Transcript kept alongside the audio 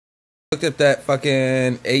Looked up that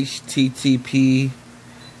fucking HTTP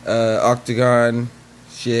Octagon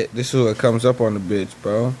shit. This is what comes up on the bitch,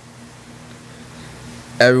 bro.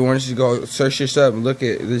 Everyone should go search this up and look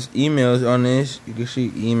at this emails on this. You can see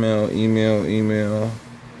emails.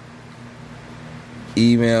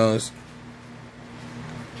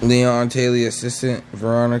 Leon Taylor, assistant,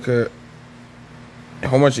 Veronica. A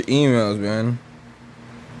whole bunch of emails, man.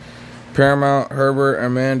 Paramount, Herbert,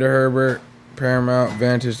 Amanda Herbert,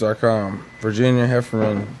 ParamountVantage.com, Virginia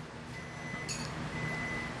Heffernan.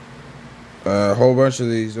 A whole bunch of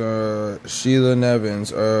these. Sheila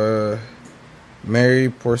Nevins, Mary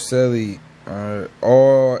Porcelli,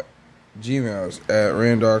 all Gmails at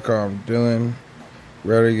rand.com. Dylan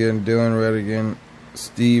Redigan,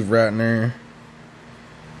 Steve Ratner.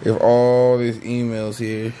 You have all these emails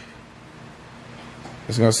here.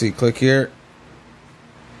 Just gonna see, click here.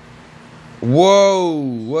 Whoa,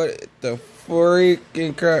 what the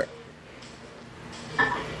freaking crap?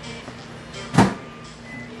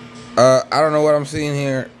 I don't know what I'm seeing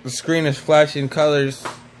here. The screen is flashing colors.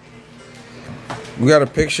 We got a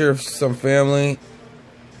picture of some family.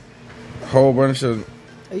 A whole bunch of...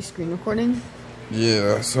 Are you screen recording?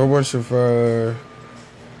 Yeah, it's a whole bunch of, oh,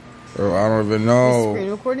 I don't even know. The screen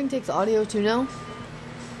recording takes audio too now?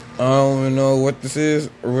 I don't even know what this is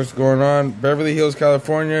or what's going on. Beverly Hills,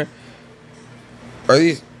 California. Are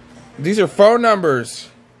these are phone numbers.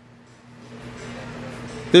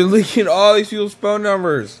 They're leaking all these people's phone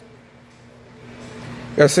numbers.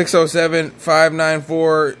 Got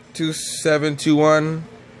 607-594-2721.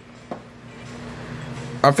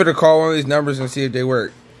 I'm finna call one of these numbers and see if they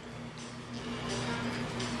work.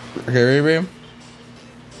 Okay, ready, babe?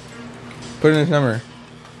 Put in this number.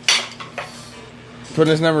 Put in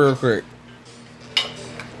this number real quick.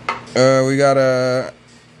 We got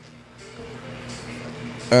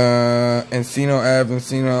Encino Ave,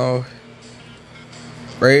 Encino.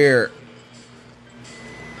 Right here.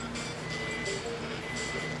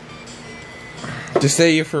 Just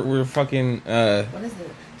say we're fucking, What is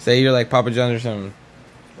it? say you're like Papa John's or something.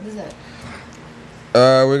 What is it?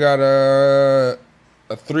 We got a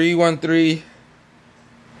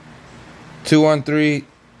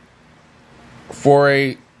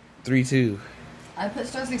 313-213-4832. I put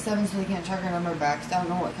 *67 so they can't track our number back, because I don't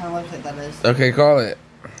know what kind of website that is. Okay, call it.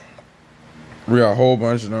 We got a whole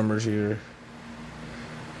bunch of numbers here.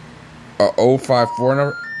 054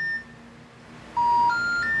 number.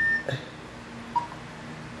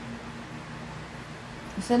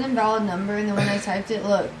 I said invalid number, and then when I typed it,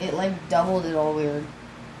 look, it like doubled it all weird.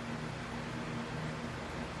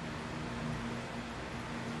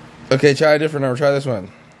 Okay, try a different number. Try this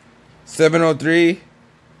one. 703.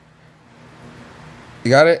 You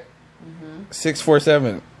got it?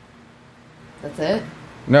 647. That's it?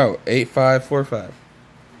 No, 8545.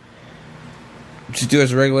 Just do it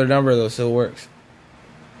as a regular number though, so it works.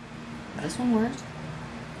 This one worked.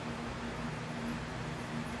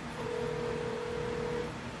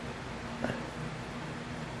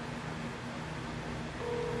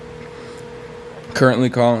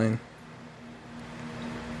 Currently calling.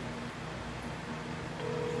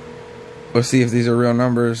 Let's see if these are real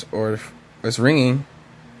numbers or if it's ringing.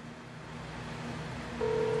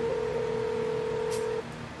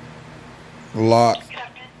 Lock.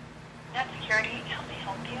 That's security. Help me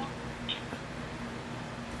help you.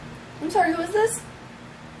 I'm sorry, who is this?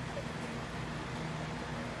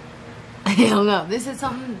 I don't know. This is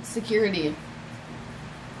something security.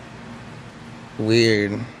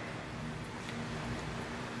 Weird.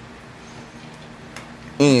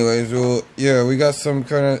 Anyways, well, yeah, we got some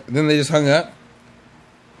kind of... Then they just hung up?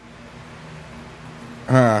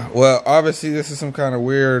 Huh. Well, obviously this is some kind of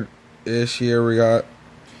weird-ish here. We got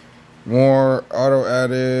more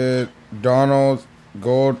auto-added. Donald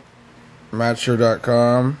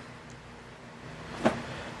Goldmatcher.com.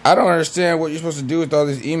 I don't understand what you're supposed to do with all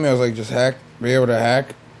these emails. Like, just be able to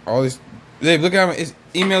hack all these... Dave, look at me. It's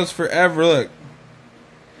emails forever. Look.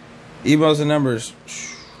 Emails and numbers.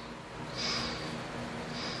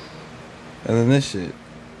 And then this shit.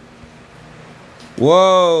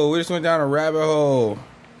 Whoa, we just went down a rabbit hole.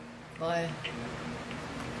 Why?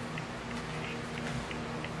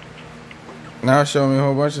 Now it's showing me a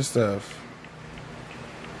whole bunch of stuff.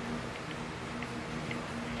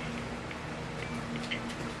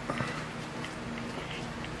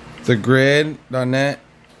 TheGrid.net,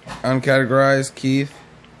 uncategorized, Keith,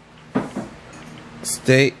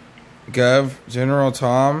 State, Gov, General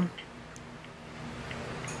Tom,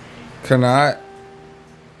 Cannot.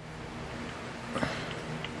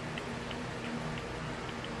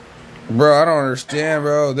 Bro, I don't understand,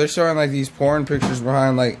 bro. They're showing like these porn pictures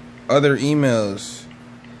behind like other emails.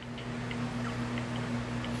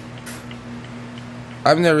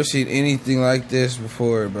 I've never seen anything like this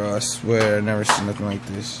before, bro. I swear, I've never seen nothing like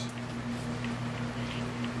this.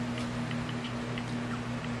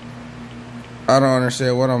 I don't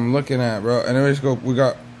understand what I'm looking at, bro. Anyways, we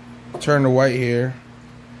got turn to white here.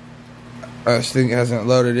 This thing hasn't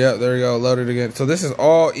loaded yet. There we go, loaded again. So this is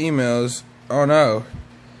all emails. Oh no,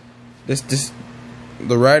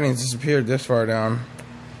 the writings disappeared this far down.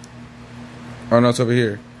 Oh no, it's over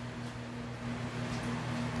here.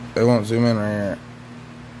 It won't zoom in right here.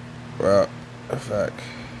 Well, fuck.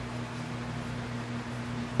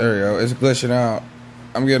 There we go. It's glitching out.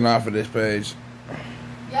 I'm getting off of this page.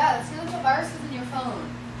 Yeah, it's gonna put viruses in your phone.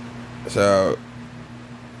 So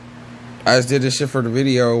I just did this shit for the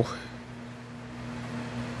video.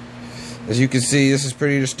 As you can see, this is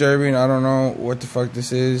pretty disturbing. I don't know what the fuck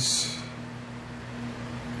this is.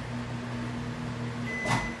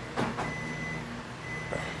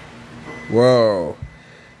 Whoa.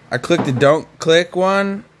 I clicked the don't click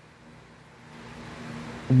one.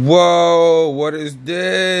 Whoa, what is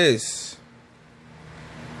this?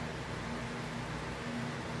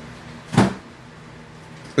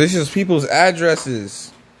 This is people's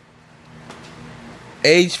addresses.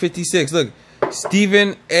 Age 56. Look.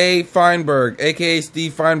 Stephen A. Feinberg, aka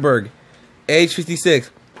Steve Feinberg, age 56,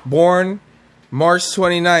 born March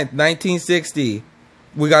 29th, 1960.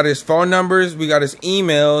 We got his phone numbers, we got his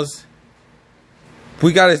emails,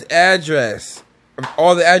 we got his address,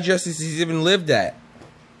 all the addresses he's even lived at.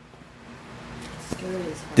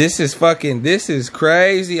 This is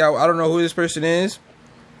crazy. I don't know who this person is.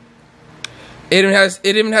 It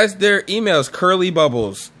even has their emails, Curly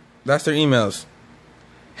Bubbles. That's their emails.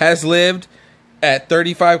 Has lived at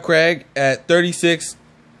 35 Craig, at 36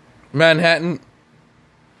 Manhattan.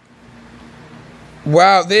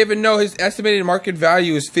 Wow, they even know his estimated market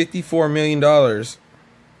value is $54 million.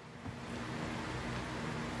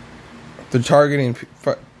 They're targeting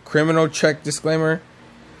criminal check disclaimer.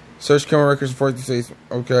 Search criminal records in 40 states.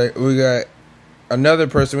 Okay, we got another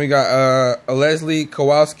person. We got a Leslie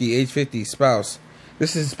Kowalski, age 50, spouse.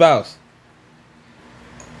 This is his spouse.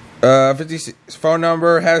 56 phone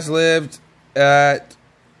number, has lived at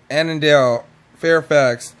Annandale,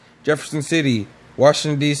 Fairfax, Jefferson City,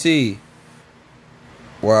 Washington D.C.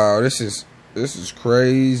 Wow, this is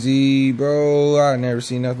crazy, bro. I never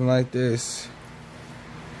seen nothing like this.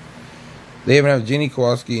 They even have Jenny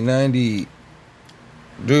Kowalski, 90.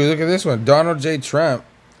 Dude, look at this one. Donald J. Trump,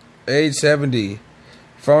 age 70.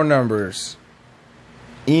 Phone numbers,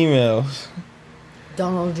 emails.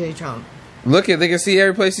 Donald J. Trump. Look at, they can see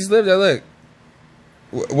every place he's lived at. Look,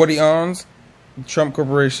 what he owns. Trump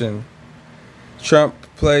Corporation, Trump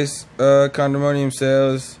Place, condominium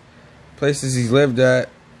sales, places he's lived at.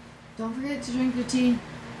 Don't forget to drink your tea.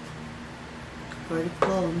 For the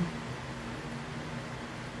phone.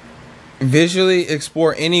 Visually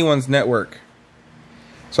explore anyone's network.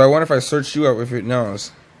 So I wonder if I search you up if it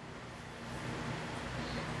knows.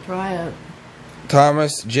 Try it.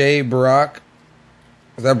 Thomas J. Barack.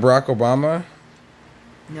 Is that Barack Obama?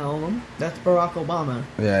 No, that's Barack Obama.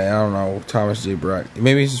 Yeah, I don't know. Thomas J. Barack.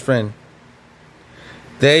 Maybe he's his friend.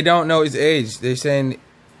 They don't know his age. They're saying...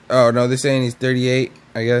 Oh, no, they're saying he's 38,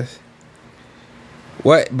 I guess.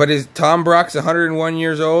 What? But is Tom Barack's 101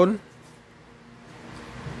 years old?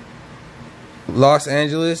 Los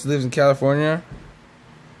Angeles, lives in California.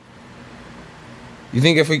 You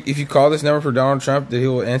think if you call this number for Donald Trump that he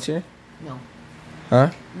will answer? No.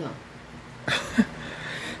 Huh? No.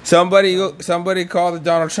 Somebody call the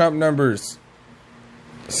Donald Trump numbers.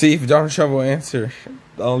 See if Donald Trump will answer.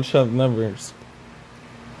 Donald Trump numbers.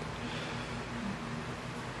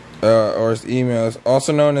 Or his emails.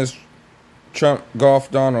 Also known as Trump Golf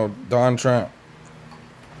Donald. Don Trump.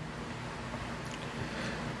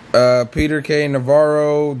 Peter K.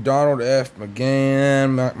 Navarro. Donald F.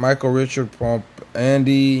 McGann. Michael Richard Pomp.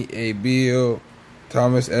 Andy A. Beal.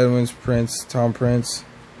 Thomas Edmonds Prince. Tom Prince.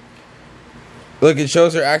 Look, it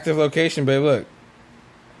shows her active location, babe. Look.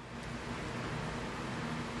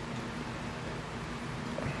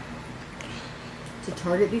 To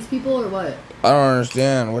target these people or what? I don't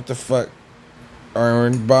understand. What the fuck? Alright, we're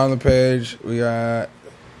in the bottom of the page. We got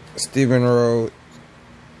Stephen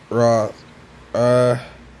Roth. Damn,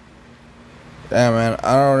 man.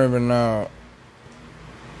 I don't even know.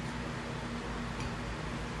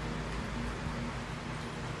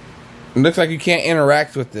 It looks like you can't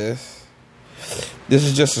interact with this. This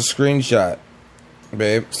is just a screenshot,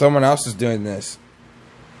 babe. Someone else is doing this.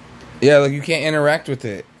 Yeah, like you can't interact with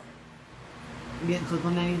it. You didn't click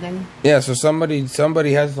on anything? Yeah, so somebody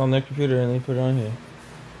has it on their computer and they put it on here.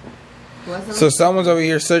 So it? someone's over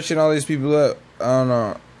here searching all these people up. I don't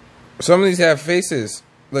know. Some of these have faces.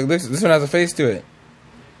 Like this one has a face to it.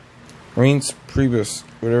 Reince Priebus,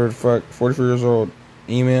 whatever the fuck, 44 years old.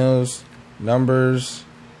 Emails, numbers,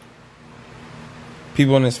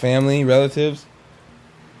 people in his family, relatives.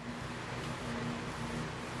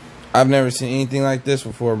 I've never seen anything like this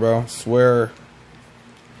before, bro. Swear.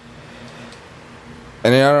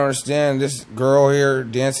 And then I don't understand this girl here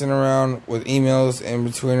dancing around with emails in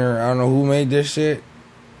between her. I don't know who made this shit.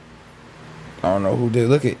 I don't know who did.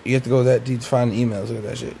 Look at, you have to go that deep to find the emails. Look at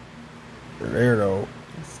that shit. They're there though.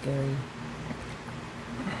 That's scary.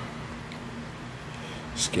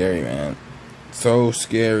 Scary, man. So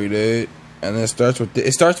scary, dude. And then it starts with this.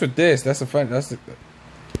 It starts with this. That's the fun. That's the.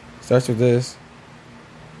 Starts with this.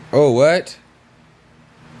 Oh, what?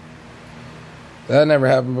 That never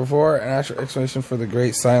happened before. An actual explanation for the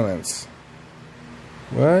Great Silence.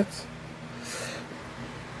 What?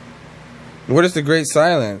 What is the Great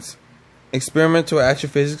Silence? Experimental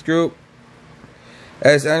Astrophysics Group.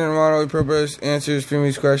 As annual model purpose answers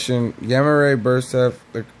previous question, gamma ray bursts have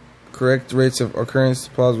the correct rates of occurrence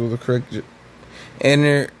plausible the correct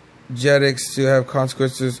energetics to have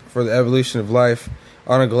consequences for the evolution of life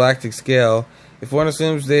on a galactic scale. If one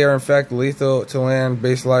assumes they are in fact lethal to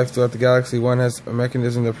land-based life throughout the galaxy, one has a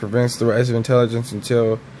mechanism that prevents the rise of intelligence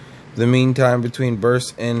until the mean time between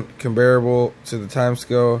bursts and comparable to the time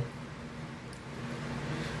scale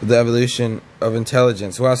of the evolution of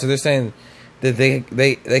intelligence. Wow, so they're saying that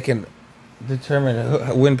they can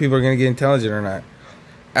determine when people are going to get intelligent or not.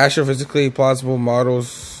 Astrophysically plausible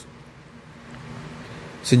models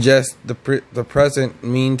suggest the present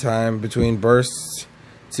mean time between bursts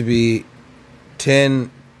to be 10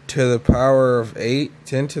 to the power of 8,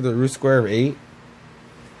 10 to the root square of 8.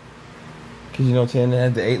 Because you know 10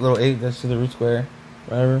 had the 8 little 8, that's to the root square,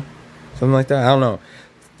 whatever. Something like that. I don't know.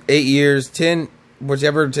 8 years, 10,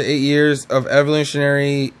 whichever to 8 years of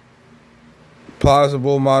evolutionary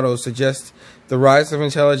plausible models suggest the rise of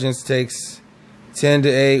intelligence takes 10 to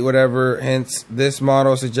 8, whatever. Hence, this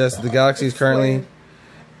model suggests the galaxy is currently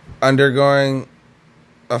undergoing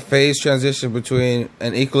a phase transition between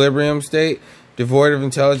an equilibrium state devoid of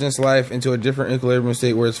intelligence life into a different equilibrium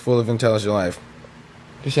state where it's full of intelligent life.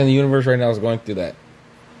 Just saying the universe right now is going through that.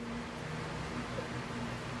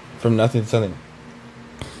 From nothing to something.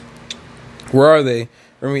 Where are they?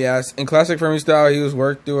 Fermi asks. In classic Fermi style, he was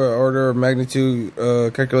worked through an order of magnitude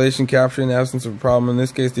calculation capturing the absence of a problem, in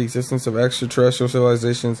this case the existence of extraterrestrial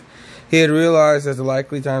civilizations. He had realized that the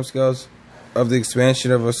likely timescales of the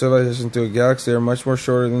expansion of a civilization to a galaxy are much more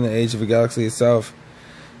shorter than the age of a galaxy itself.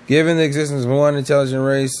 Given the existence of one intelligent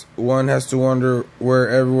race, one has to wonder where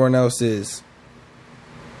everyone else is.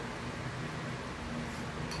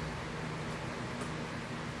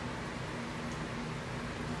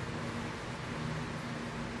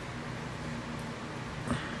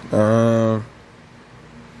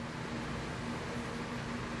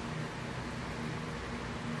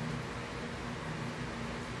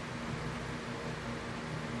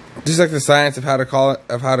 Just like the science of how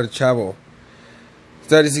to travel.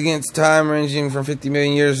 Studies against time ranging from 50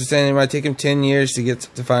 million years to saying it might take him 10 years to get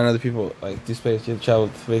to find other people. Like through space, you have to travel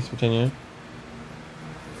to space for 10 years.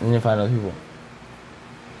 And you find other people.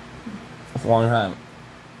 That's a long time.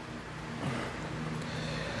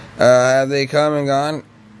 Have they come and gone?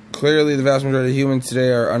 Clearly, the vast majority of humans today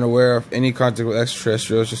are unaware of any contact with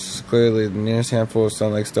extraterrestrials. Just as clearly, the nearest handful of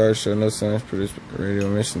sun-like stars show no signs produce radio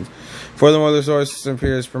emissions. Furthermore, the solar system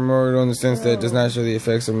appears primordial in the sense that it does not show the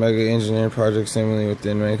effects of mega engineering projects seemingly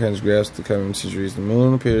within mankind's grasp the coming centuries. The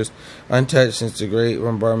moon appears untouched since the great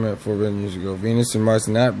bombardment 4 billion years ago. Venus and Mars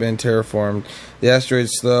have not been terraformed. The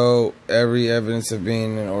asteroids slow every evidence of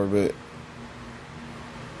being in orbit.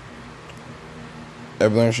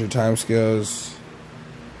 Evolutionary timescales.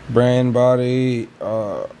 Brain, body,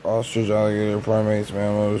 ostrich, alligator, primates,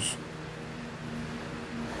 mammals,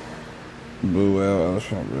 blue whale,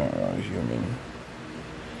 elephant, human.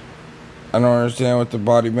 I don't understand what the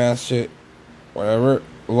body mass shit, whatever.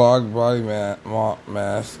 Log body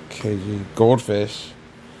mass, kg, goldfish,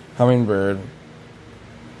 hummingbird.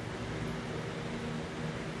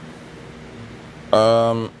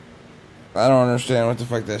 I don't understand what the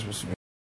fuck that's supposed to be.